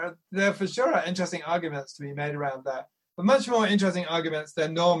there for sure are interesting arguments to be made around that, but much more interesting arguments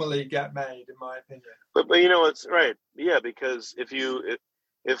than normally get made, in my opinion. But you know, it's right. Yeah, because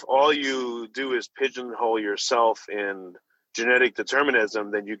if all you do is pigeonhole yourself in genetic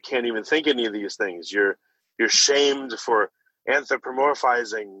determinism, then you can't even think any of these things. You're shamed for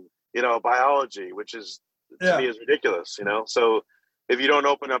anthropomorphizing, you know, biology, which is to me is ridiculous, you know. So if you don't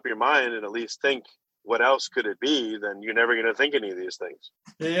open up your mind and at least think what else could it be, then you're never going to think any of these things.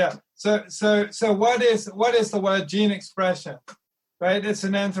 Yeah. So what is the word gene expression? Right. It's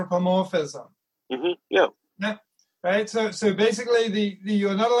an anthropomorphism. Mm-hmm. Yeah. Right. So basically,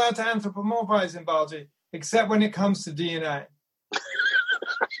 you're not allowed to anthropomorphize in biology except when it comes to DNA.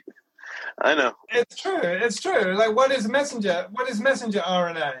 I know. It's true. Like, what is messenger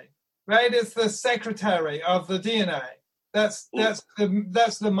RNA? Right? It's the secretary of the DNA. That's the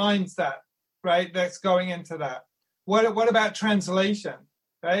mindset, right? That's going into that. What about translation?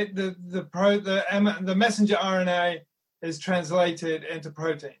 Right? The messenger RNA is translated into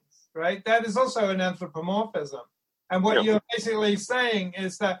proteins, right? That is also an anthropomorphism. And what you're basically saying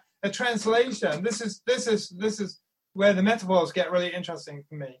is that a translation, this is where the metaphors get really interesting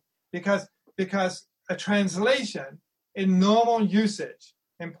for me, because a translation in normal usage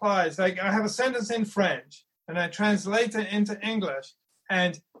implies, like, I have a sentence in French and I translate it into English,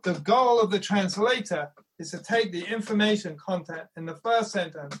 and the goal of the translator is to take the information content in the first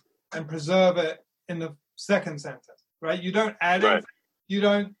sentence and preserve it in the second sentence, right? You don't add anything, you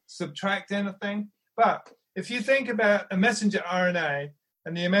don't subtract anything. But if you think about a messenger RNA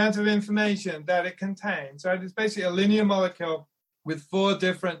and the amount of information that it contains, right, it's basically a linear molecule with 4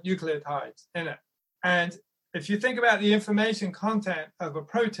 different nucleotides in it. And if you think about the information content of a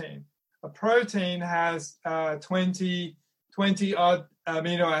protein has 20 odd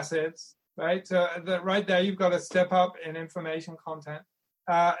amino acids, right? So right there, you've got a step up in information content.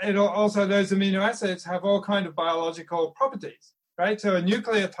 Those amino acids have all kind of biological properties, right? So a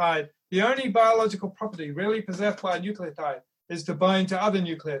nucleotide, the only biological property really possessed by a nucleotide is to bind to other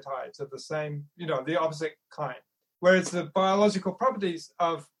nucleotides of the same, the opposite kind. Whereas the biological properties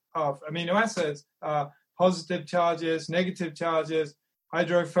of amino acids are positive charges, negative charges,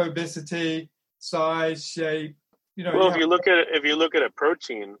 hydrophobicity, size, shape. Well, if you look at a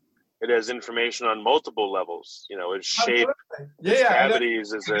protein, it has information on multiple levels. Its shape, its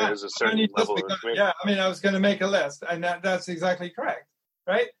cavities is a certain level of information. Yeah, I was going to make a list, and that's exactly correct,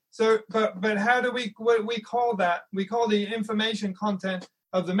 right? So, but how do we call that? We call the information content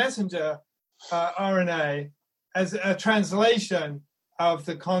of the messenger RNA as a translation of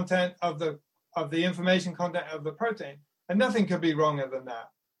the content of the information content of the protein, and nothing could be wronger than that,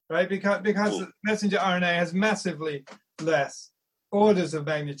 right? Because the messenger RNA has massively less, orders of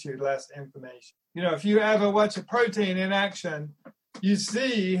magnitude less information. If you ever watch a protein in action, you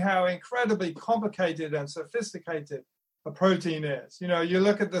see how incredibly complicated and sophisticated a protein is. You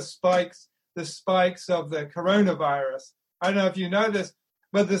look at the spikes of the coronavirus. I don't know if you know this,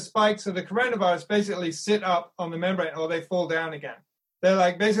 but the spikes of the coronavirus basically sit up on the membrane or they fall down again. They're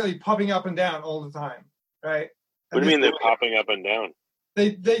like basically popping up and down all the time, right? What do you mean they're popping up and down?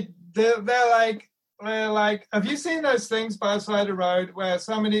 They're like, have you seen those things by the side of the road where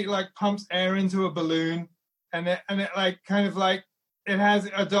somebody like pumps air into a balloon and it like kind of like it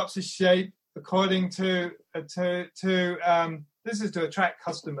adopts a shape according to this is to attract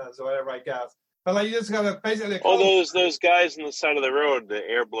customers or whatever, I guess. But like you just gotta basically those guys on the side of the road, the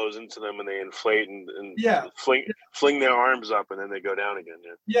air blows into them and they inflate and fling their arms up and then they go down again.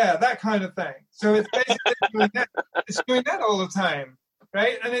 Yeah, that kind of thing. So it's basically doing that all the time,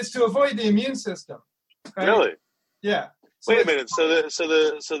 right? And it's to avoid the immune system. Right? Really? Yeah. So wait a minute. So the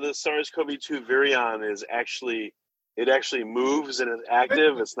SARS-CoV-2 virion is actually moves and it's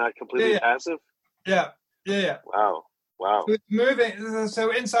active. It's not completely passive. Yeah. Wow. So it's moving.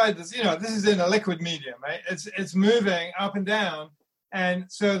 So inside this, this is in a liquid medium, right? It's moving up and down, and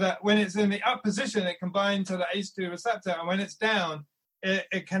so that when it's in the up position, it can bind to the ACE2 receptor, and when it's down,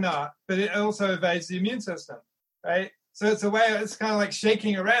 it cannot. But it also evades the immune system, right? So it's it's kind of like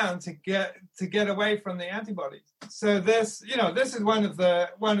shaking around to get away from the antibodies. So this is one of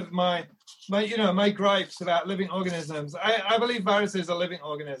my gripes about living organisms. I believe viruses are living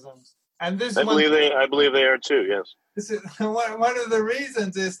organisms, and this I believe they are too. Yes. This is one of the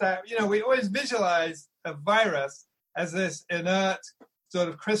reasons is that we always visualize a virus as this inert sort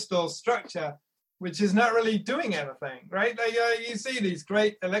of crystal structure, which is not really doing anything, right? You see these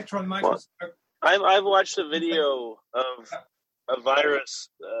great electron microscopes. I've watched a video of a virus.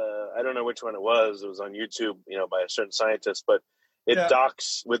 I don't know which one it was. It was on YouTube, by a certain scientist, but it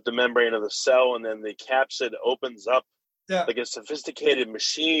docks with the membrane of the cell, and then the capsid opens up like a sophisticated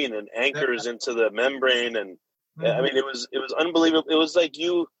machine and anchors into the membrane. And I mean, it was unbelievable. It was like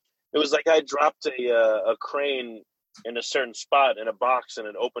I dropped a crane in a certain spot in a box, and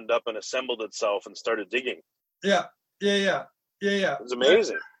it opened up and assembled itself and started digging. Yeah. It was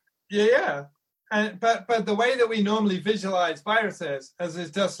amazing. Yeah. But the way that we normally visualize viruses as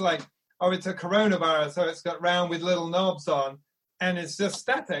is just like, it's a coronavirus, so it's got round with little knobs on, and it's just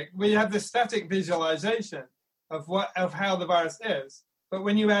static. We have this static visualization of how the virus is. But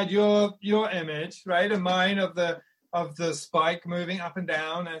when you add your image, right, and mine of the spike moving up and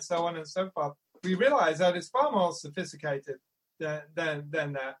down and so on and so forth, we realize that it's far more sophisticated than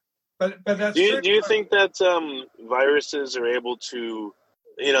that. But that's true. Do you think that viruses are able to?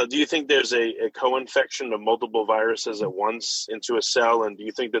 Do you think there's a co-infection of multiple viruses at once into a cell? And do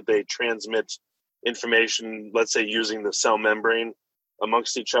you think that they transmit information, let's say using the cell membrane,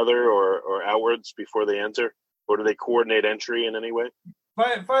 amongst each other or outwards before they enter? Or do they coordinate entry in any way?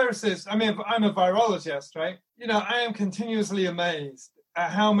 Viruses, I'm a virologist, right? I am continuously amazed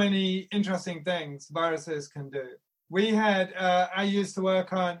at how many interesting things viruses can do. I used to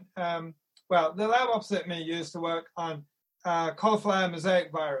work on, the lab opposite me used to work on cauliflower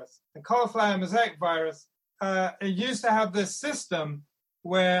mosaic virus. The cauliflower mosaic virus, it used to have this system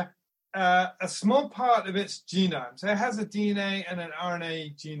where a small part of its genome, so it has a DNA and an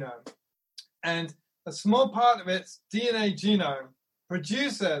RNA genome, and a small part of its DNA genome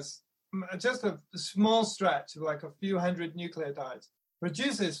produces just a small stretch of like a few hundred nucleotides,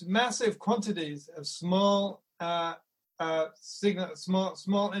 produces massive quantities of small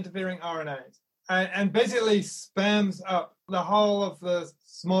interfering RNAs. And basically spams up the whole of the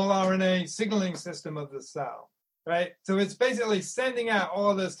small RNA signaling system of the cell, right? So it's basically sending out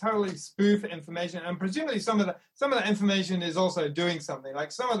all this totally spoof information, and presumably some of the information is also doing something.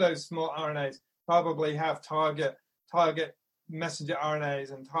 Like some of those small RNAs probably have target messenger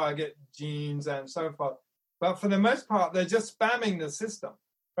RNAs and target genes and so forth. But for the most part, they're just spamming the system,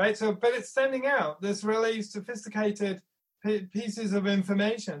 right? So, but it's sending out this really sophisticated pieces of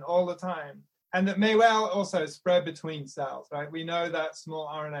information all the time. And that may well also spread between cells, right? We know that small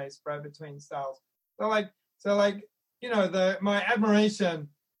RNA spread between cells. My admiration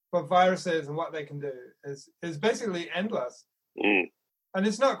for viruses and what they can do is basically endless. Mm. And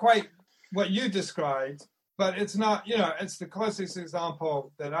it's not quite what you described, but it's not, it's the closest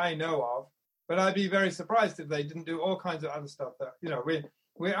example that I know of. But I'd be very surprised if they didn't do all kinds of other stuff that,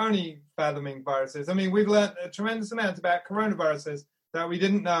 we're only fathoming viruses. I mean, we've learned a tremendous amount about coronaviruses that we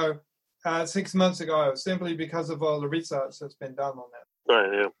didn't know 6 months ago, simply because of all the research that's been done on that.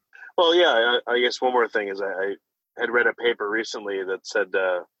 Right, yeah. Well, yeah, I guess one more thing is I had read a paper recently that said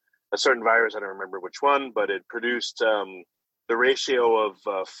a certain virus, I don't remember which one, but it produced the ratio of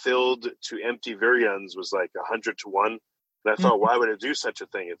filled to empty virions was like 100 to 1. And I thought, why would it do such a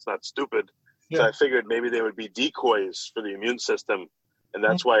thing? It's not stupid. Yeah. So I figured maybe they would be decoys for the immune system, and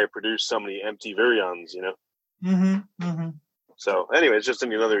that's why it produced so many empty virions, So anyway, it's just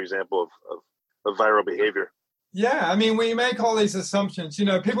another example of viral behavior. Yeah, I mean, we make all these assumptions.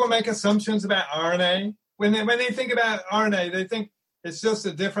 People make assumptions about RNA. When they think about RNA, they think it's just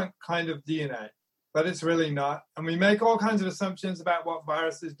a different kind of DNA, but it's really not. And we make all kinds of assumptions about what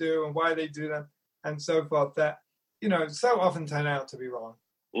viruses do and why they do them and so forth that, so often turn out to be wrong.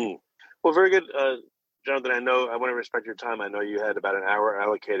 Mm. Well, very good, Jonathan. I want to respect your time. I know you had about an hour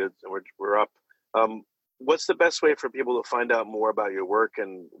allocated, and we're up. What's the best way for people to find out more about your work,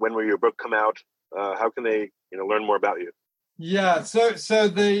 and when will your book come out? How can they, learn more about you? Yeah, so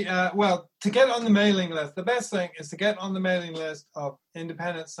to get on the mailing list, the best thing is to get on the mailing list of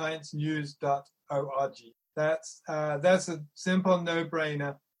independentsciencenews.org. That's a simple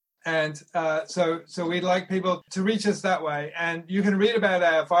no-brainer. And so we'd like people to reach us that way. And you can read about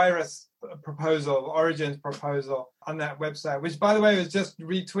our virus proposal, Origins proposal, on that website, which, by the way, was just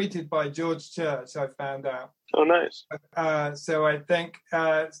retweeted by George Church, I found out. Oh, nice. So I think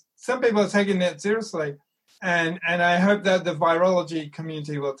some people are taking it seriously. And I hope that the virology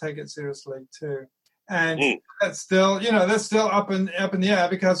community will take it seriously, too. And that's still up in the air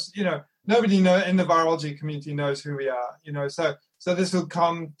because, nobody in the virology community knows who we are, So this will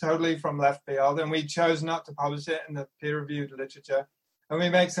come totally from left field, and we chose not to publish it in the peer-reviewed literature. And we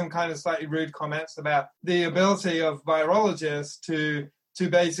make some kind of slightly rude comments about the ability of virologists to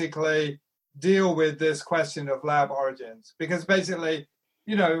basically deal with this question of lab origins. Because basically,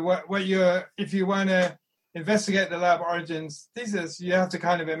 if you want to investigate the lab origins thesis, you have to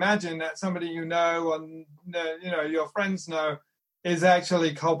kind of imagine that somebody your friends know is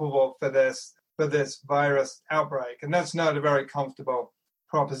actually culpable for this virus outbreak, and that's not a very comfortable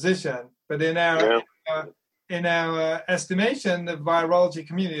proposition. But in our estimation, the virology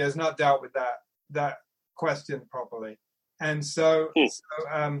community has not dealt with that question properly, and so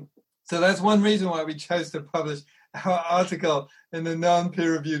that's one reason why we chose to publish our article in the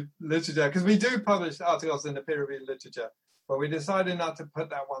non-peer-reviewed literature, because we do publish articles in the peer-reviewed literature, but we decided not to put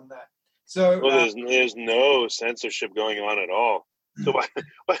that one there. So there's no censorship going on at all. So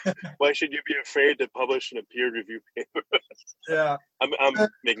why should you be afraid to publish in a peer-reviewed paper? Yeah, I'm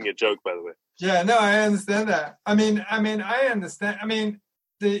making a joke, by the way. Yeah, no, I understand that. I mean, I understand. I mean,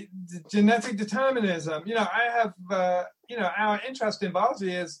 the genetic determinism. I have. Our interest in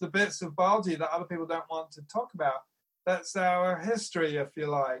biology is the bits of biology that other people don't want to talk about. That's our history, if you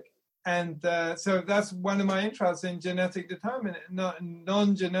like. And so that's one of my interests in genetic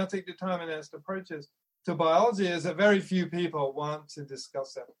non-genetic determinist approaches to biology, is that very few people want to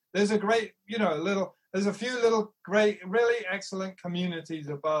discuss it. There's a great, there's a few little great, really excellent communities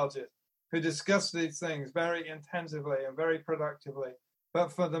of biologists who discuss these things very intensively and very productively.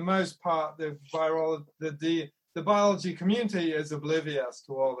 But for the most part, the biology community is oblivious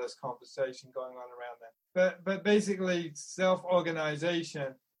to all this conversation going on around them. But basically,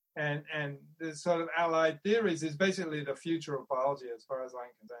 self-organization and the sort of allied theories is basically the future of biology, as far as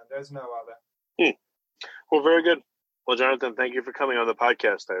I'm concerned. There's no other. Well, very good. Well, Jonathan, thank you for coming on the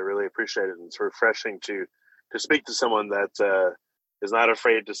podcast. I really appreciate it. It's refreshing to speak to someone that is not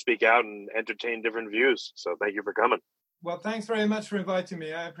afraid to speak out and entertain different views. So thank you for coming. Well, thanks very much for inviting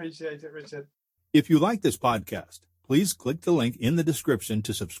me. I appreciate it, Richard. If you like this podcast, please click the link in the description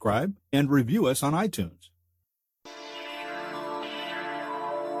to subscribe and review us on iTunes.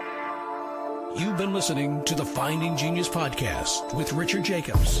 You've been listening to the Finding Genius podcast with Richard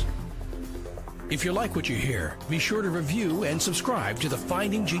Jacobs. If you like what you hear, be sure to review and subscribe to the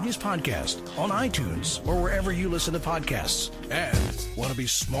Finding Genius podcast on iTunes or wherever you listen to podcasts. And want to be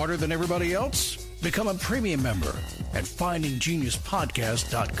smarter than everybody else? Become a premium member at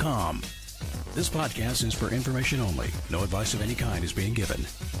findinggeniuspodcast.com. This podcast is for information only. No advice of any kind is being given.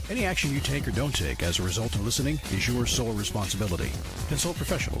 Any action you take or don't take as a result of listening is your sole responsibility. Consult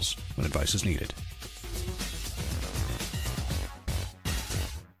professionals when advice is needed.